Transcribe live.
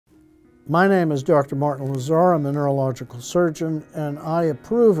My name is Dr. Martin Lazar. I'm a neurological surgeon, and I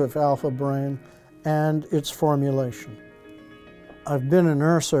approve of Alpha Brain and its formulation. I've been a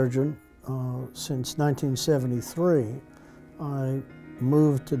neurosurgeon since 1973. I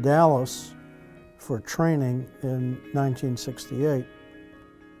moved to Dallas for training in 1968.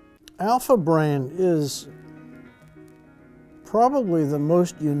 Alpha Brain is probably the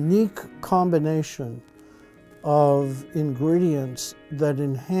most unique combination of ingredients that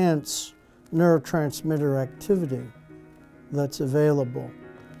enhance neurotransmitter activity that's available.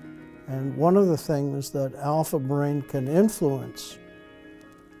 And one of the things that Alpha Brain can influence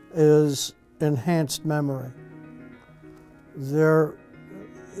is enhanced memory. There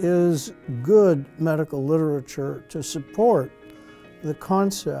is good medical literature to support the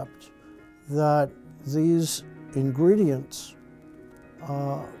concept that these ingredients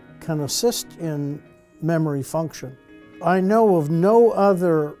can assist in memory function. I know of no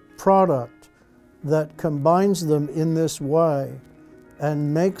other product that combines them in this way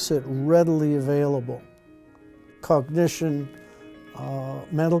and makes it readily available. Cognition,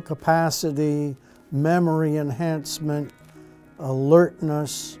 mental capacity, memory enhancement,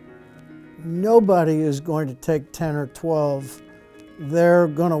 alertness. Nobody is going to take 10 or 12. They're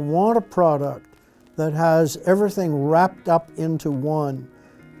going to want a product that has everything wrapped up into one.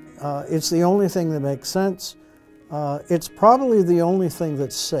 It's the only thing that makes sense. It's probably the only thing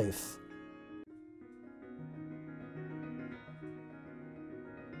that's safe.